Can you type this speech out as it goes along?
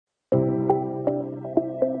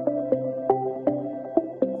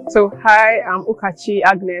So, hi, I'm Ukachi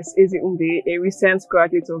Agnes Mbey, a recent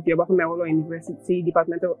graduate of the Obafemi University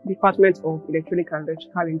Department of Electronic and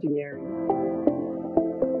Electrical Engineering.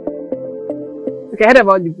 Okay, I heard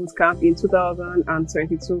about the bootcamp in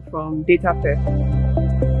 2022 from Data Fair.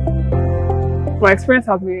 My experience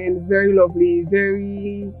has been very lovely,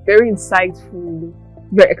 very insightful,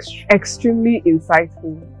 extremely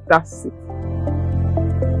insightful. That's it.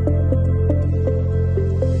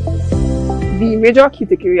 The major key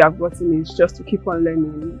takeaway I've gotten is just to keep on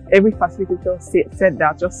learning. Every facilitator said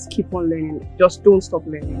that, just keep on learning, just don't stop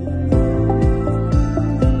learning.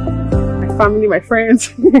 My family, my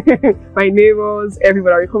friends, my neighbors,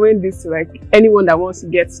 everybody, I recommend this to like anyone that wants to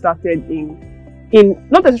get started in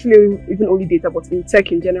not necessarily even only data, but in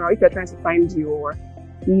tech in general. If you're trying to find your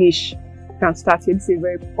niche, you can start here. It's a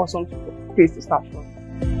very awesome place to start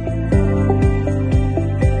from.